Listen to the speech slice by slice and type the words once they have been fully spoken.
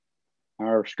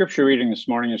Our scripture reading this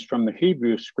morning is from the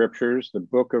Hebrew scriptures, the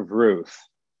book of Ruth.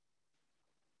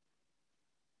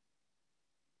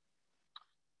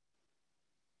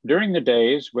 During the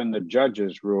days when the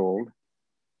judges ruled,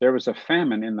 there was a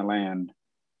famine in the land.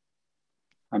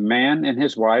 A man and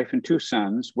his wife and 2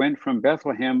 sons went from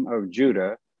Bethlehem of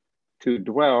Judah to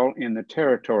dwell in the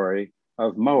territory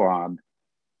of Moab.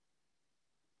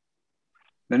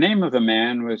 The name of the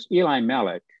man was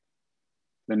Elimelech.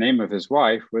 The name of his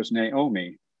wife was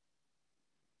Naomi.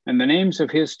 And the names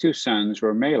of his 2 sons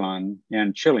were Mahlon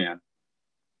and Chilion.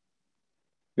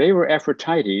 They were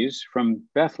Ephratites from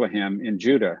Bethlehem in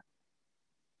Judah.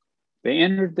 They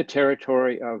entered the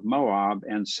territory of Moab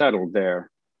and settled there.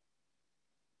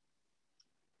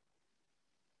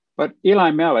 But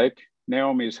Elimelech,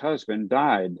 Naomi's husband,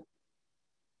 died.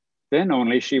 Then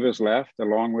only she was left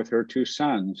along with her 2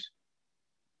 sons.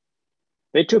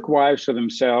 They took wives for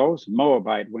themselves,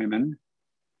 Moabite women.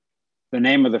 The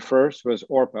name of the first was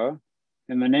Orpah,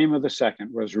 and the name of the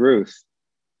second was Ruth.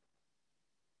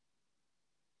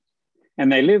 And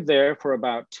they lived there for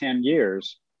about 10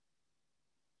 years.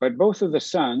 But both of the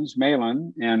sons,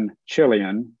 Mahlon and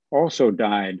Chilion, also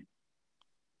died.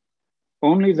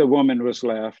 Only the woman was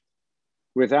left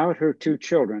without her 2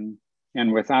 children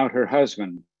and without her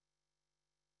husband.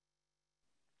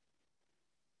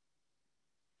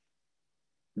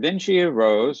 Then she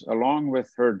arose along with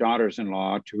her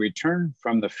daughters-in-law to return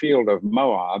from the field of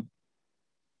Moab,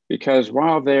 because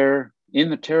while there in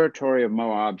the territory of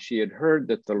Moab, she had heard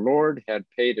that the Lord had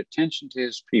paid attention to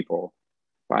his people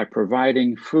by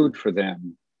providing food for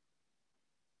them.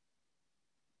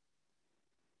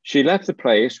 She left the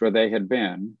place where they had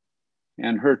been,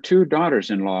 and her 2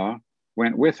 daughters-in-law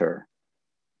went with her.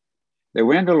 They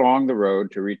went along the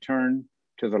road to return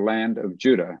to the land of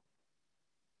Judah.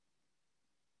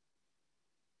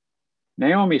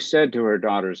 Naomi said to her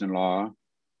daughters-in-law,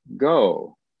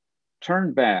 "Go,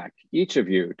 turn back, each of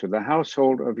you, to the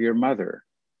household of your mother.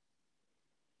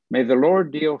 May the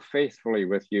Lord deal faithfully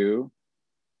with you,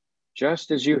 just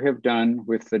as you have done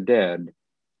with the dead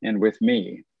and with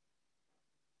me.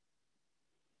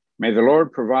 May the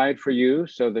Lord provide for you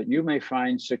so that you may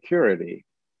find security,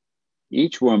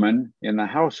 each woman in the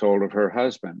household of her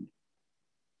husband."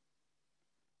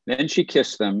 Then she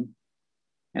kissed them,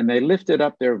 and they lifted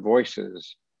up their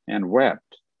voices and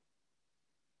wept.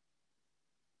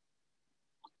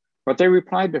 But they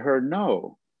replied to her,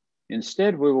 "No,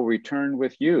 instead we will return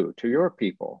with you to your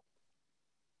people."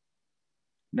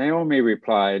 Naomi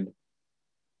replied,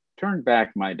 "Turn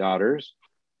back, my daughters.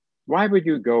 Why would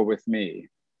you go with me?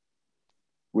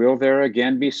 Will there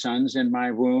again be sons in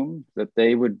my womb, that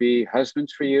they would be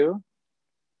husbands for you?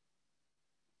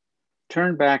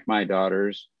 Turn back, my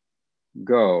daughters.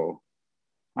 Go.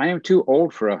 I am too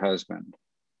old for a husband.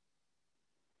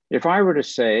 If I were to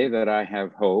say that I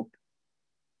have hope,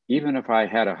 even if I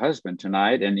had a husband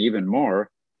tonight, and even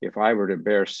more, if I were to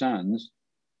bear sons,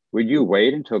 would you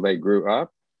wait until they grew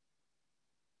up?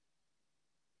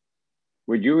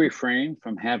 Would you refrain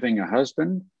from having a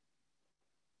husband?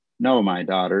 No, my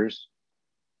daughters.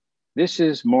 This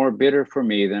is more bitter for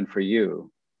me than for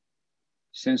you,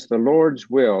 since the Lord's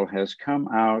will has come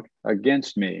out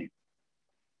against me."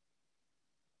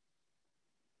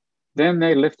 Then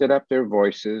they lifted up their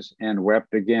voices and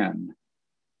wept again.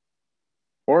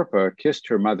 Orpah kissed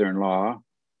her mother-in-law,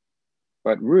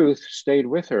 but Ruth stayed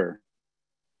with her.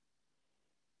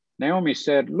 Naomi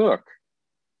said, "Look,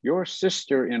 your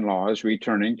sister-in-law is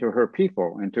returning to her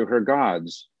people and to her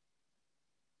gods.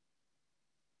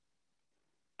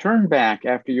 Turn back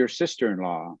after your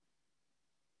sister-in-law."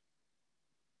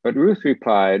 But Ruth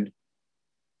replied,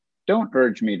 "Don't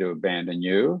urge me to abandon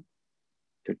you,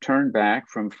 to turn back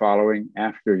from following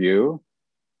after you.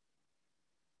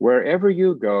 Wherever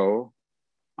you go,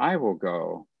 I will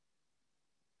go,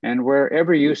 and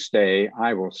wherever you stay,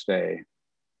 I will stay.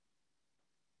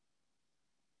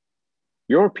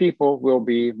 Your people will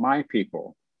be my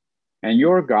people, and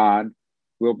your God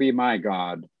will be my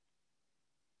God.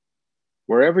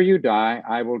 Wherever you die,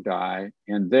 I will die,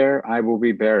 and there I will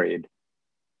be buried.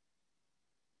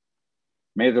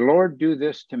 May the Lord do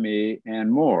this to me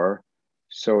and more,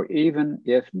 so even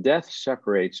if death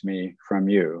separates me from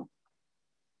you."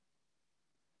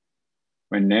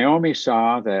 When Naomi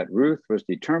saw that Ruth was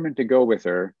determined to go with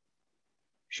her,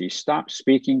 she stopped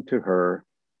speaking to her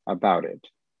about it.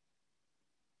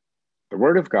 The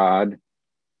word of God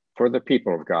for the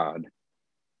people of God.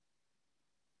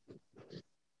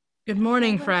 Good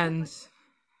morning, friends.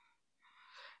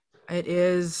 It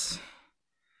is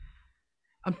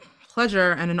a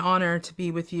pleasure and an honor to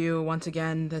be with you once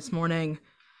again this morning.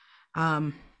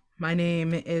 My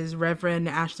name is Reverend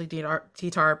Ashley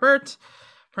DeTar Birt,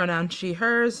 pronouns she,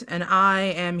 hers, and I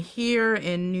am here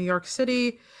in New York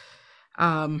City.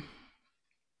 Happy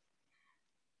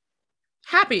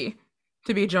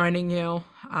to be joining you.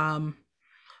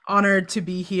 Honored to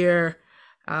be here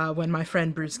when my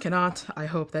friend Bruce cannot. I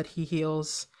hope that he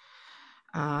heals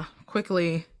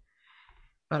quickly,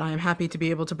 but I am happy to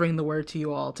be able to bring the word to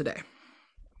you all today.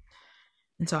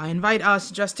 And so I invite us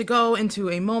just to go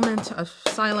into a moment of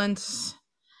silence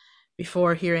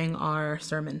before hearing our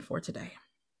sermon for today.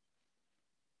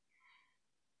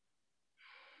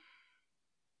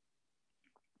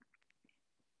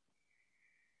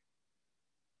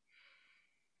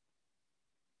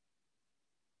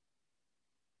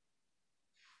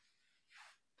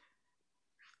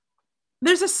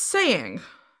 There's a saying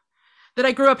that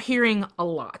I grew up hearing a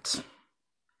lot: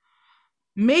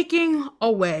 making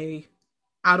a way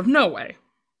out of no way.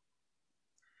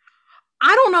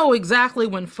 I don't know exactly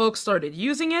when folks started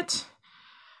using it,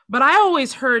 but I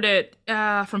always heard it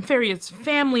from various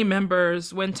family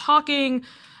members when talking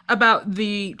about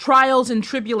the trials and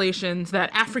tribulations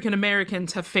that African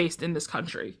Americans have faced in this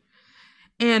country.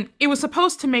 And it was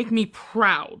supposed to make me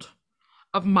proud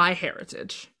of my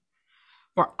heritage,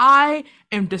 for I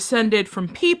am descended from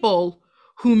people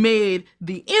who made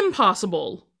the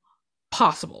impossible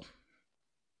possible.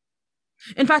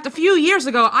 In fact, a few years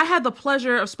ago, I had the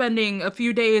pleasure of spending a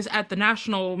few days at the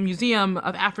National Museum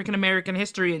of African American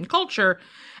History and Culture,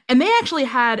 and they actually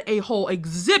had a whole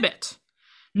exhibit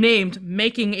named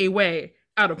Making a Way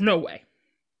Out of No Way.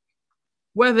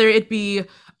 Whether it be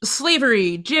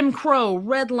slavery, Jim Crow,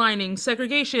 redlining,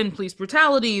 segregation, police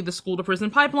brutality, the school-to-prison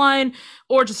pipeline,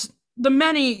 or just the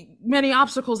many, many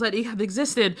obstacles that have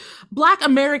existed, Black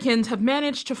Americans have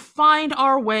managed to find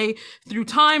our way through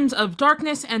times of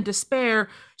darkness and despair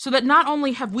so that not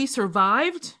only have we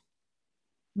survived,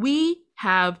 we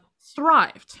have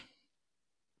thrived.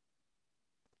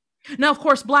 Now, of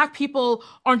course, Black people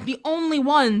aren't the only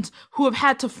ones who have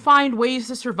had to find ways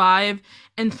to survive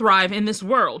and thrive in this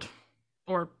world,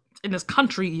 or in this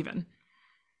country even.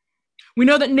 We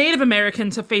know that Native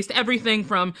Americans have faced everything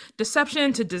from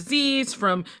deception to disease,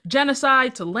 from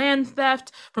genocide to land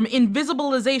theft, from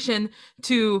invisibilization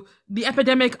to the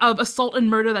epidemic of assault and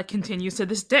murder that continues to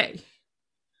this day.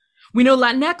 We know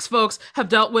Latinx folks have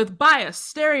dealt with bias,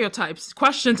 stereotypes,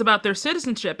 questions about their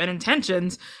citizenship and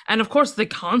intentions, and of course the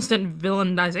constant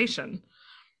villainization.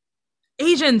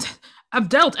 Asians have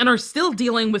dealt and are still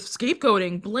dealing with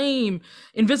scapegoating, blame,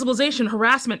 invisibilization,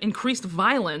 harassment, increased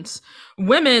violence.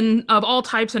 Women of all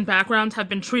types and backgrounds have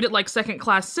been treated like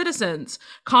second-class citizens,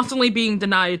 constantly being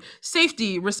denied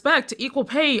safety, respect, equal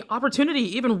pay, opportunity,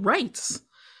 even rights.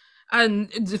 And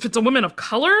if it's a woman of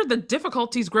color, the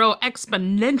difficulties grow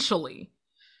exponentially.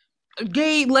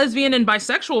 Gay, lesbian, and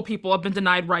bisexual people have been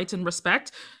denied rights and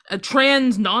respect.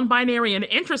 Trans, non-binary, and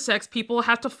intersex people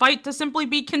have to fight to simply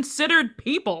be considered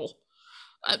people.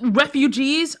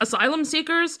 Refugees, asylum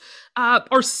seekers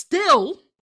are still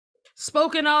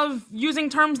spoken of using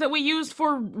terms that we use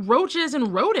for roaches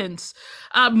and rodents.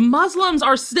 Muslims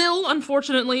are still,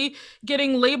 unfortunately,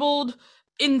 getting labeled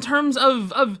in terms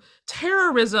of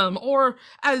terrorism or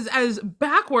as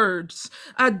backwards.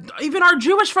 Even our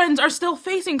Jewish friends are still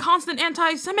facing constant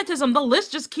anti-Semitism. The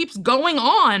list just keeps going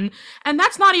on, and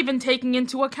that's not even taking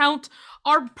into account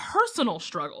our personal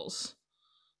struggles.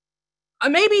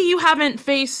 Maybe you haven't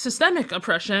faced systemic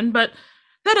oppression, but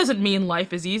that doesn't mean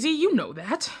life is easy. You know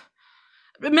that.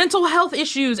 Mental health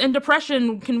issues and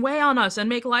depression can weigh on us and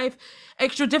make life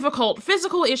extra difficult.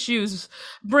 Physical issues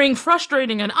bring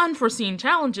frustrating and unforeseen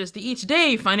challenges to each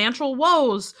day. Financial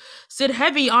woes sit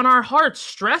heavy on our hearts.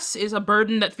 Stress is a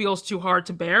burden that feels too hard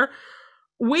to bear.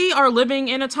 We are living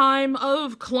in a time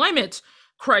of climate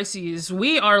crises.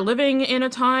 We are living in a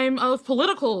time of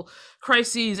political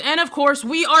crises. And of course,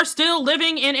 we are still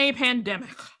living in a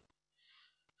pandemic.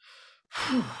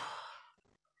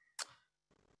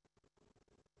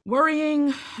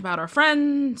 Worrying about our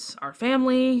friends, our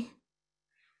family,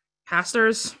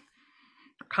 pastors,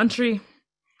 our country,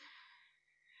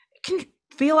 it can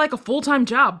feel like a full-time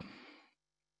job.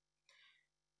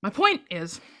 My point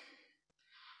is,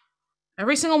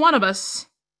 every single one of us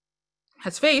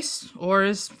has faced, or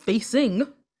is facing, a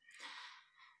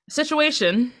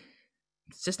situation,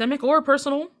 systemic or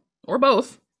personal, or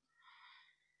both,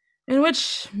 in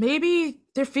which maybe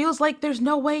there feels like there's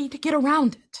no way to get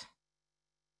around it.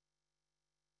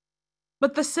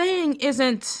 But the saying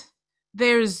isn't,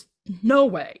 there's no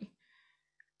way.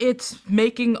 It's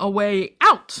making a way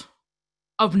out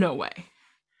of no way.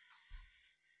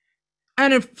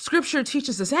 And if scripture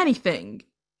teaches us anything,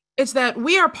 it's that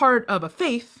we are part of a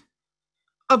faith,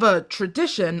 of a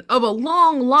tradition, of a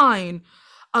long line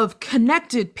of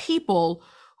connected people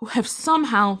who have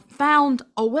somehow found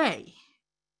a way,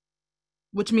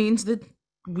 which means that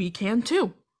we can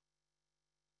too.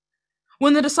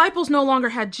 When the disciples no longer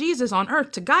had Jesus on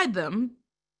earth to guide them,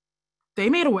 they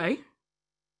made a way.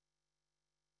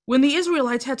 When the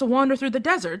Israelites had to wander through the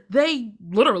desert, they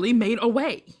literally made a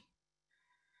way.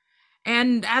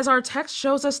 And as our text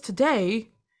shows us today,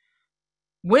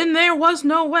 when there was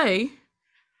no way,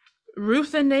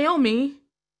 Ruth and Naomi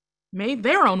made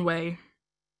their own way.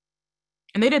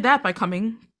 And they did that by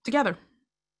coming together.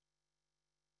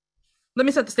 Let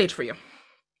me set the stage for you.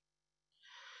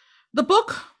 The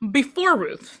book before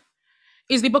Ruth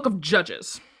is the book of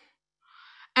Judges.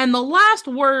 And the last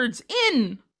words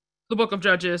in the book of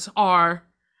Judges are,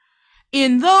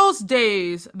 "In those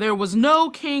days there was no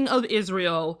king of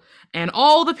Israel, and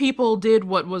all the people did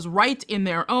what was right in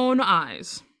their own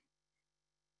eyes."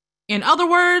 In other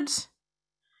words,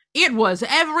 it was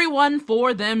everyone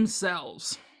for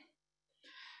themselves.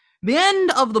 The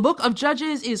end of the book of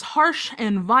Judges is harsh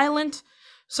and violent,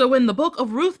 so when the book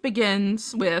of Ruth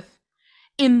begins with,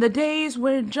 "In the days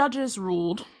where judges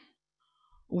ruled,"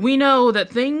 we know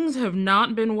that things have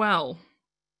not been well.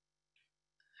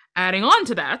 Adding on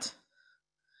to that,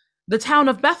 the town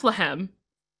of Bethlehem,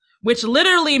 which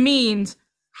literally means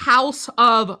house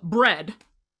of bread,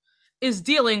 is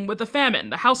dealing with a famine.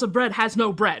 The house of bread has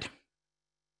no bread.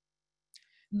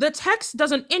 The text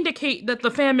doesn't indicate that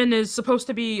the famine is supposed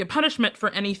to be a punishment for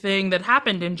anything that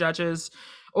happened in Judges,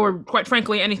 or quite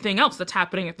frankly, anything else that's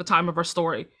happening at the time of our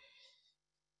story.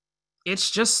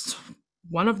 It's just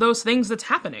one of those things that's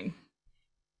happening.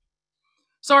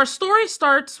 So our story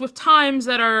starts with times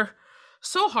that are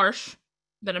so harsh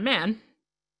that a man,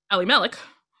 Elimelech,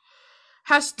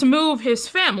 has to move his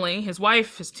family, his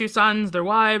wife, his 2 sons, their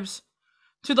wives,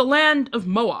 to the land of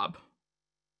Moab.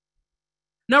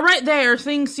 Now right there,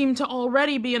 things seem to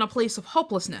already be in a place of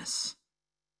hopelessness.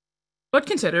 But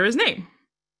consider his name,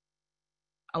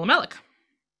 Elimelech.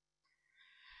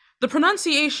 The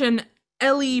pronunciation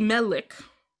Elimelech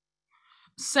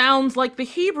sounds like the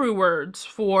Hebrew words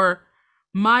for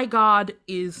 "my God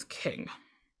is king."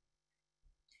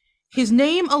 His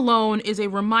name alone is a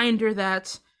reminder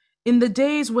that in the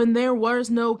days when there was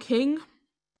no king,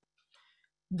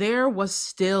 there was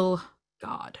still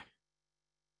God.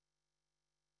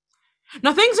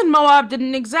 Now, things in Moab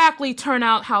didn't exactly turn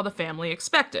out how the family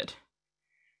expected.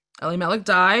 Elimelech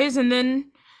dies, and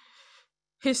then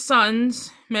his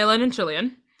sons, Mahlon and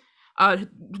Chilion,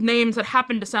 names that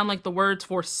happen to sound like the words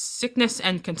for sickness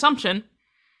and consumption,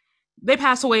 they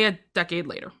pass away a decade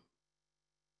later.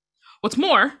 What's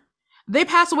more, they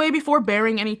pass away before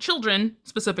bearing any children,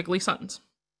 specifically sons.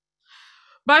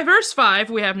 By verse 5,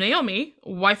 we have Naomi,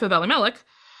 wife of Elimelech,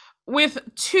 with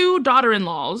 2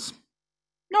 daughter-in-laws,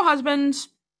 no husbands,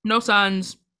 no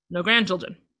sons, no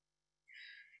grandchildren.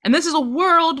 And this is a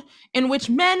world in which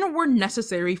men were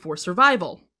necessary for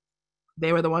survival.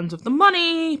 They were the ones with the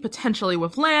money, potentially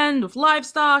with land, with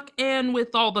livestock, and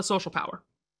with all the social power.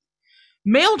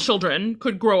 Male children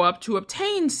could grow up to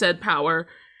obtain said power,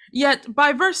 yet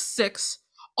by verse 6,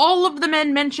 all of the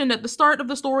men mentioned at the start of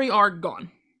the story are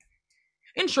gone.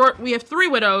 In short, we have 3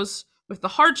 widows with the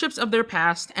hardships of their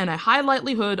past and a high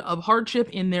likelihood of hardship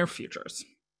in their futures.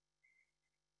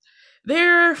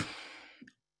 There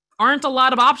aren't a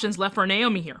lot of options left for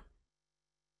Naomi here.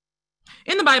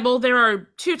 In the Bible, there are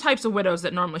 2 types of widows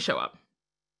that normally show up.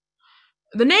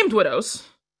 The named widows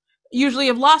usually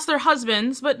have lost their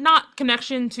husbands, but not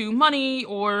connection to money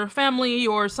or family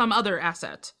or some other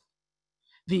asset.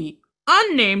 The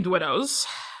unnamed widows,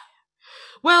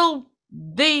 well,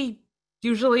 they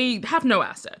usually have no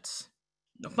assets,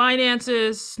 no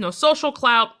finances, no social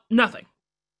clout, nothing.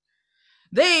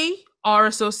 They are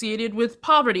associated with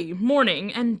poverty,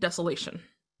 mourning, and desolation.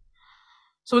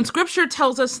 So when scripture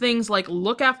tells us things like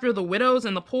look after the widows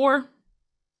and the poor,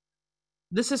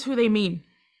 this is who they mean.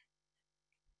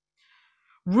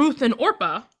 Ruth and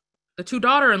Orpah, the 2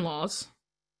 daughter-in-laws,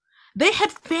 they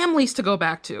had families to go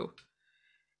back to,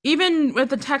 even if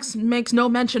the text makes no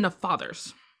mention of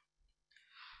fathers.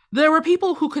 There were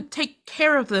people who could take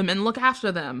care of them and look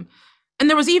after them, and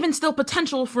there was even still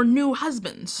potential for new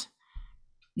husbands.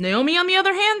 Naomi, on the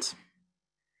other hand,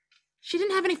 she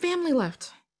didn't have any family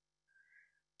left.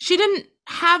 She didn't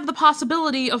have the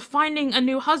possibility of finding a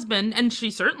new husband, and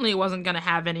she certainly wasn't going to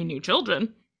have any new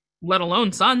children, let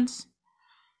alone sons.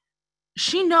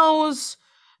 She knows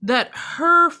that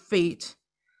her fate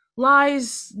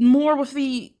lies more with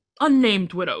the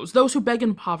unnamed widows, those who beg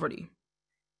in poverty.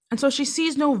 And so she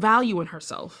sees no value in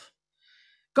herself,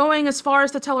 going as far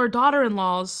as to tell her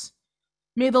daughter-in-laws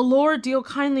May the Lord deal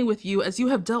kindly with you as you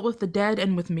have dealt with the dead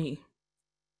and with me.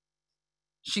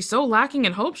 She's so lacking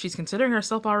in hope, she's considering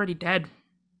herself already dead.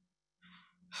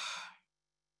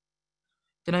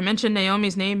 Did I mention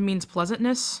Naomi's name means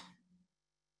pleasantness?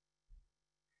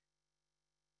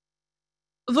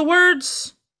 The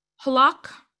words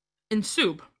halak and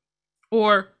sub,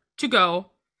 or to go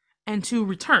and to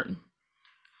return,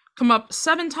 come up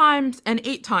 7 times and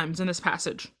 8 times in this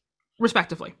passage,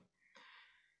 respectively.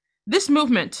 This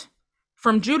movement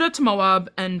from Judah to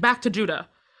Moab and back to Judah,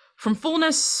 from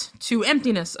fullness to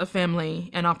emptiness of family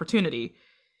and opportunity,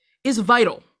 is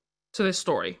vital to this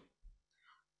story,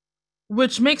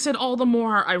 which makes it all the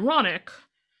more ironic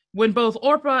when both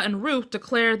Orpah and Ruth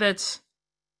declare that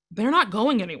they're not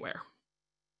going anywhere.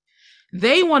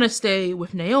 They want to stay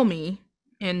with Naomi,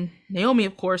 and Naomi,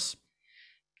 of course,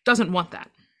 doesn't want that.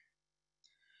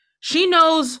 She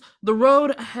knows the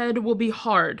road ahead will be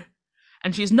hard,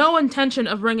 and she's no intention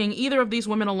of bringing either of these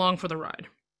women along for the ride.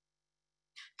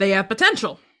 They have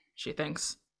potential, she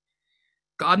thinks.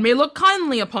 God may look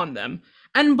kindly upon them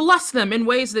and bless them in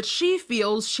ways that she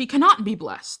feels she cannot be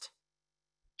blessed.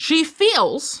 She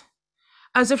feels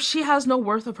as if she has no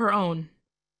worth of her own,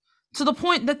 to the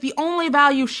point that the only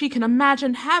value she can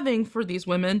imagine having for these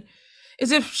women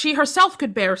is if she herself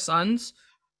could bear sons,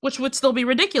 which would still be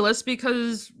ridiculous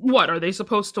because, what, are they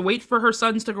supposed to wait for her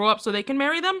sons to grow up so they can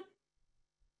marry them?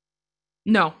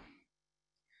 No.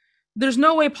 There's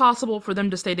no way possible for them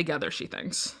to stay together, she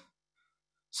thinks.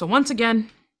 So once again,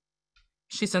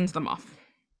 she sends them off.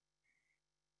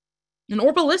 And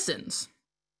Orpah listens.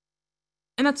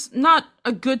 And that's not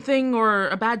a good thing or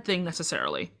a bad thing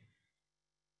necessarily.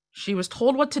 She was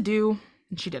told what to do,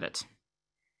 and she did it.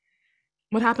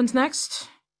 What happens next?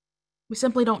 We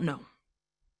simply don't know.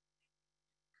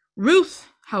 Ruth,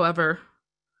 however,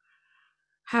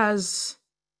 has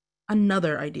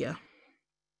another idea.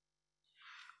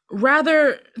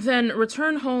 Rather than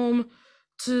return home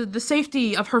to the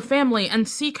safety of her family and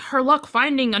seek her luck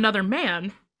finding another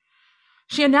man,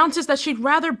 she announces that she'd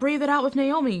rather brave it out with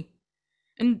Naomi.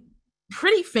 And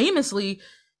pretty famously,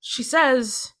 she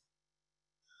says,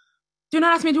 "Do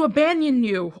not ask me to abandon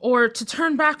you or to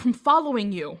turn back from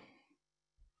following you.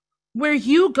 Where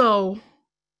you go,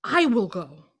 I will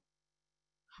go.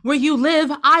 Where you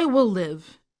live, I will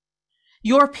live.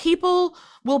 Your people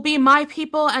will be my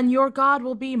people, and your God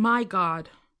will be my God.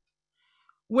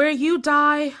 Where you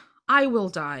die, I will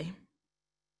die,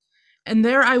 and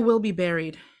there I will be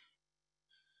buried.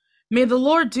 May the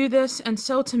Lord do this, and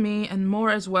so to me, and more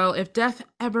as well, if death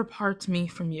ever parts me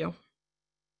from you."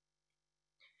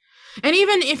 And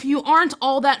even if you aren't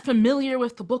all that familiar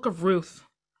with the book of Ruth,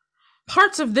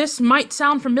 parts of this might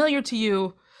sound familiar to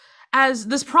you, as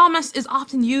this promise is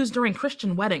often used during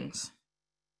Christian weddings.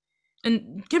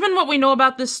 And given what we know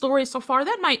about this story so far,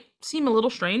 that might seem a little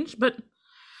strange, but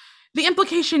the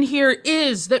implication here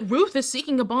is that Ruth is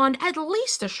seeking a bond at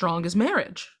least as strong as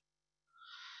marriage.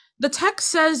 The text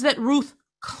says that Ruth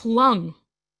clung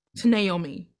to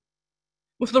Naomi,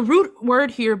 with the root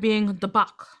word here being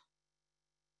dabak.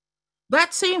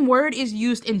 That same word is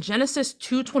used in Genesis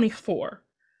 2:24,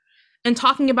 and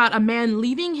talking about a man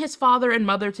leaving his father and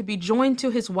mother to be joined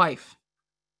to his wife.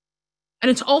 And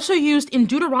it's also used in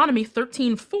Deuteronomy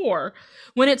 13:4,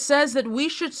 when it says that we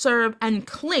should serve and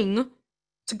cling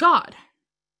to God.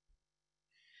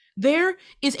 There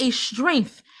is a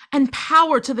strength and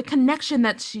power to the connection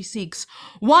that she seeks,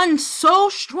 one so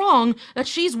strong that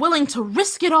she's willing to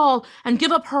risk it all and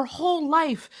give up her whole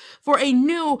life for a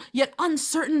new yet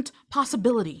uncertain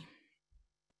possibility.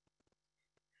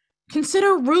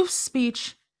 Consider Ruth's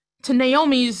speech to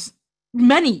Naomi's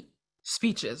many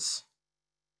speeches.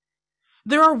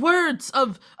 There are words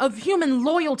of human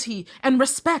loyalty and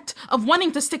respect, of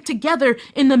wanting to stick together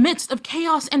in the midst of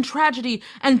chaos and tragedy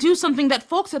and do something that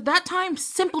folks at that time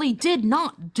simply did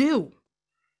not do.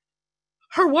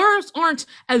 Her words aren't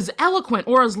as eloquent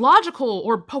or as logical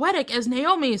or poetic as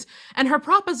Naomi's, and her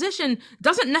proposition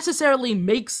doesn't necessarily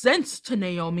make sense to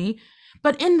Naomi,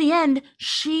 but in the end,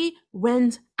 she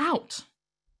wins out.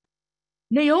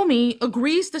 Naomi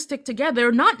agrees to stick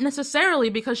together, not necessarily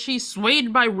because she's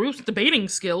swayed by Ruth's debating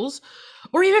skills,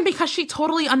 or even because she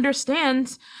totally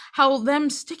understands how them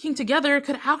sticking together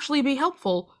could actually be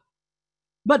helpful,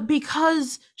 but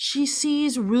because she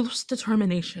sees Ruth's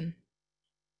determination.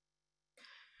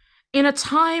 In a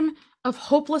time of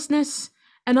hopelessness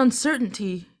and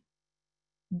uncertainty,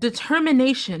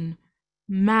 determination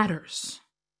matters.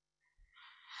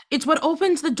 It's what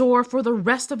opens the door for the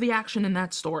rest of the action in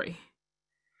that story.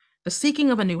 The seeking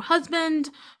of a new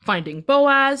husband, finding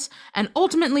Boaz, and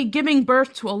ultimately giving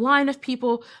birth to a line of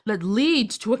people that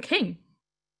leads to a king.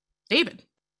 David.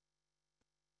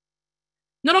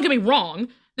 Now, don't get me wrong,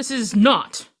 this is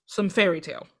not some fairy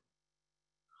tale.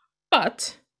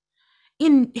 But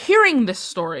in hearing this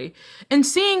story and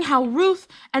seeing how Ruth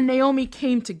and Naomi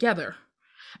came together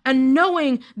and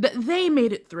knowing that they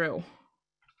made it through,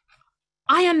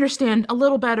 I understand a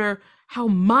little better how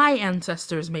my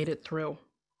ancestors made it through.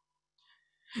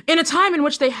 In a time in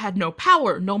which they had no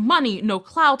power, no money, no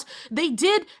clout, they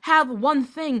did have one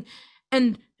thing,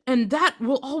 and that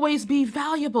will always be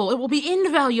valuable. It will be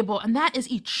invaluable, and that is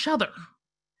each other.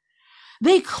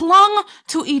 They clung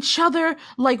to each other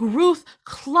like Ruth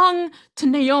clung to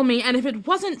Naomi, and if it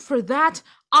wasn't for that,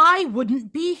 I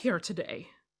wouldn't be here today.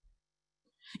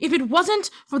 If it wasn't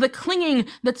for the clinging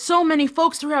that so many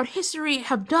folks throughout history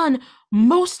have done,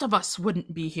 most of us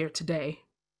wouldn't be here today.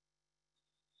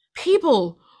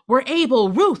 People were able,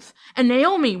 Ruth and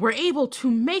Naomi were able to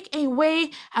make a way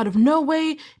out of no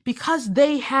way because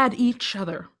they had each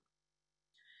other.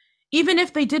 Even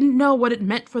if they didn't know what it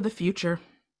meant for the future.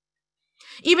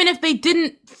 Even if they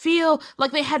didn't feel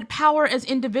like they had power as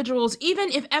individuals, even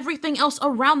if everything else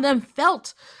around them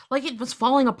felt like it was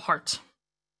falling apart.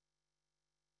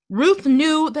 Ruth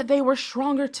knew that they were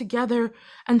stronger together,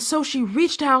 and so she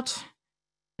reached out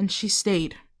and she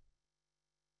stayed.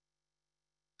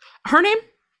 Her name,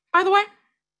 by the way,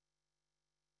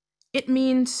 it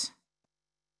means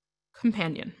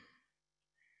companion.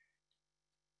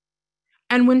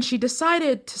 And when she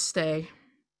decided to stay,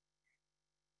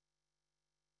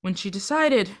 when she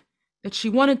decided that she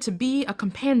wanted to be a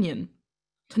companion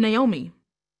to Naomi,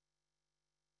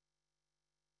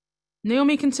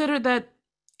 Naomi considered that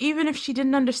even if she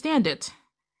didn't understand it,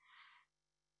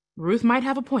 Ruth might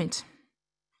have a point,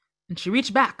 and she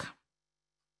reached back.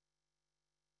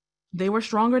 They were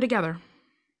stronger together.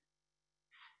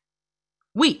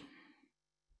 We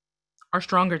are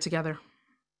stronger together.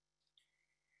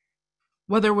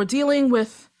 Whether we're dealing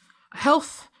with a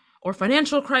health or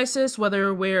financial crisis,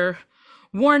 whether we're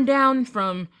worn down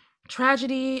from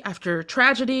tragedy after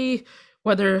tragedy,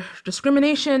 whether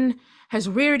discrimination has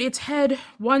reared its head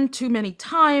one too many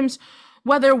times,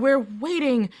 whether we're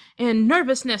waiting in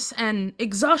nervousness and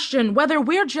exhaustion, whether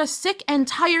we're just sick and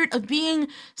tired of being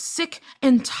sick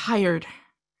and tired,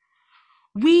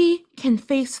 we can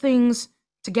face things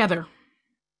together.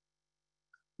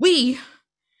 We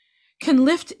can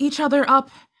lift each other up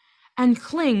and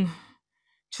cling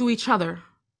to each other.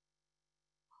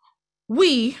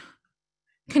 We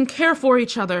can care for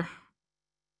each other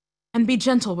and be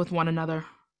gentle with one another.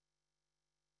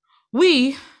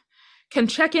 We can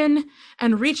check in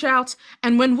and reach out,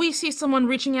 and when we see someone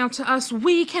reaching out to us,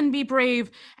 we can be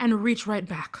brave and reach right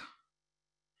back.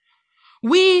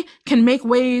 We can make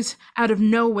ways out of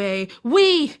no way.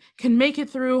 We can make it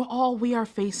through all we are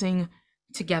facing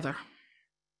together.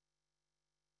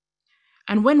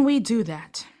 And when we do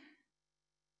that,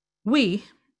 we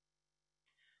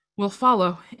will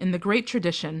follow in the great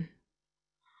tradition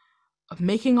of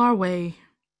making our way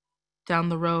down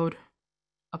the road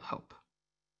of hope.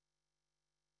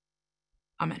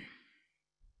 Amen.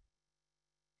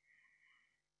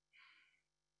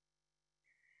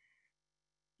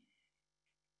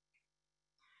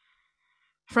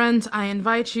 Friends, I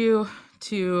invite you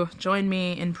to join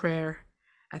me in prayer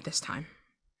at this time.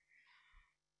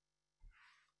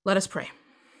 Let us pray.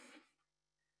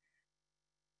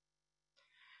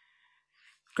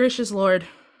 Gracious Lord,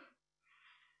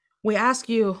 we ask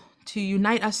you to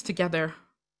unite us together,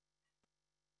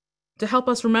 to help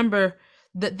us remember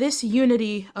that this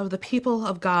unity of the people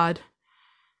of God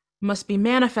must be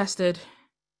manifested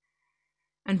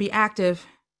and be active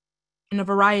in a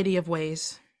variety of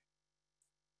ways.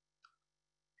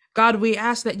 God, we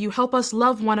ask that you help us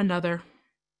love one another,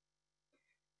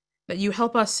 that you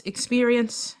help us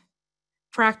experience,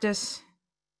 practice,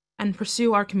 and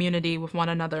pursue our community with one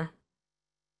another,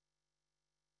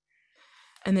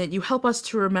 and that you help us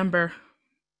to remember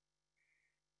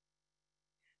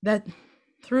that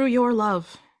through your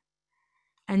love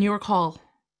and your call,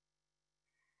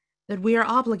 that we are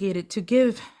obligated to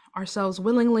give ourselves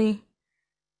willingly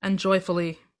and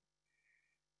joyfully,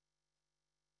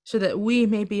 so that we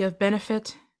may be of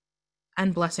benefit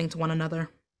and blessing to one another.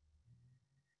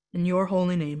 In your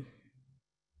holy name,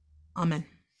 amen.